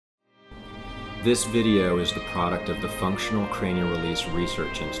This video is the product of the Functional Cranial Release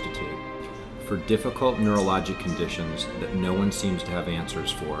Research Institute. For difficult neurologic conditions that no one seems to have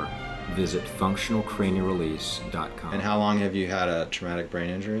answers for, visit functionalcranialrelease.com. And how long have you had a traumatic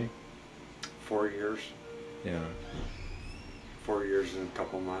brain injury? 4 years. Yeah. 4 years and a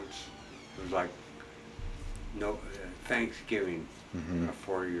couple months. It was like Thanksgiving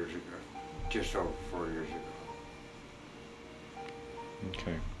 4 years ago. Just over 4 years ago.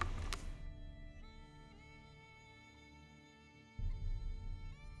 Okay.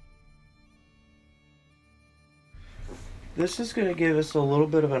 This is going to give us a little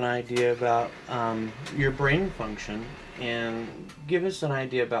bit of an idea about your brain function and give us an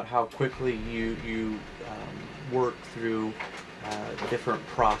idea about how quickly you work through different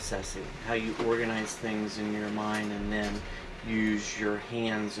processing, how you organize things in your mind and then use your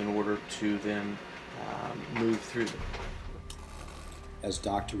hands in order to then move through them. As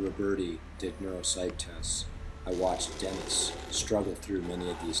Dr. Roberti did neuropsych tests, I watched Dennis struggle through many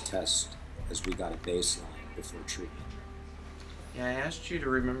of these tests as we got a baseline before treatment. Yeah, I asked you to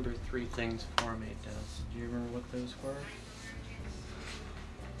remember 3 things Farmate does. Do you remember what those were?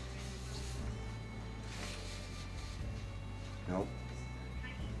 Nope.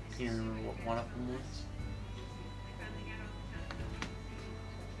 Can you remember what one of them was?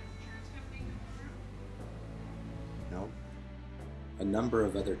 Nope. A number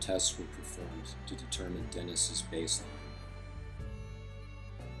of other tests were performed to determine Dennis's baseline.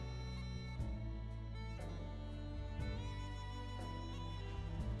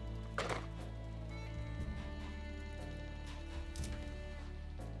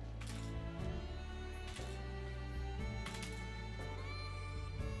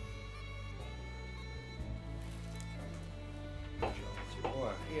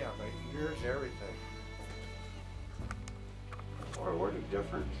 Boy, yeah, but here's everything. Boy, what a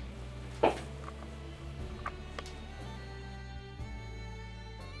difference. This is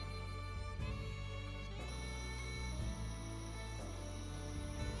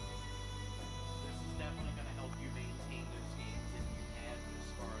definitely going to help you maintain those gains that you had as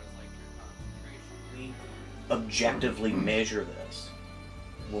far as like your concentration. We objectively measure this.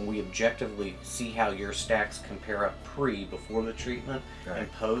 When we objectively see how your stacks compare up before the treatment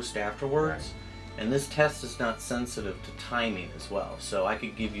and post afterwards. And this test is not sensitive to timing as well. So I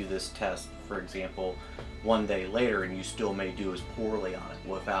could give you this test, for example, 1 day later and you still may do as poorly on it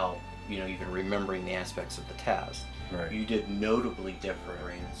without, even remembering the aspects of the test. Right. You did notably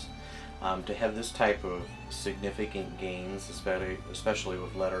different. To have this type of significant gains, especially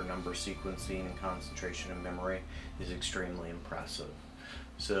with letter number sequencing and concentration and memory, is extremely impressive.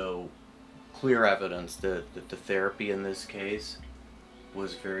 So clear evidence that the therapy in this case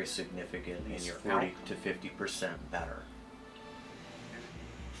was very significant and you're 40 to 50% better.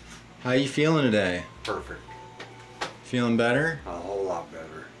 How you feeling today? Perfect. Feeling better? A whole lot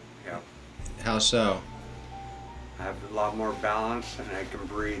better. Yep. How so? I have a lot more balance and I can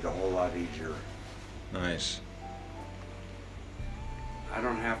breathe a whole lot easier. Nice. I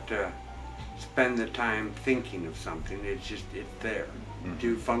don't have to spend the time thinking of something. It's there.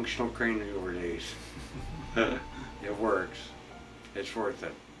 Do functional cranial release. It works. It's worth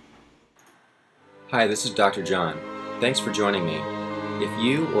it. Hi, this is Dr. John. Thanks for joining me. If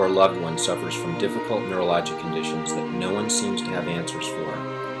you or a loved one suffers from difficult neurologic conditions that no one seems to have answers for,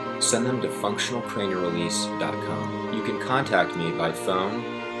 send them to functionalcranialrelease.com. You can contact me by phone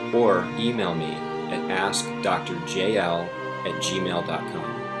or email me at askdrjl@gmail.com.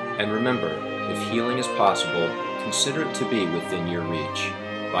 And remember, if healing is possible, consider it to be within your reach.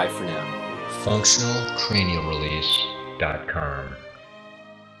 Bye for now. functionalcranialrelease.com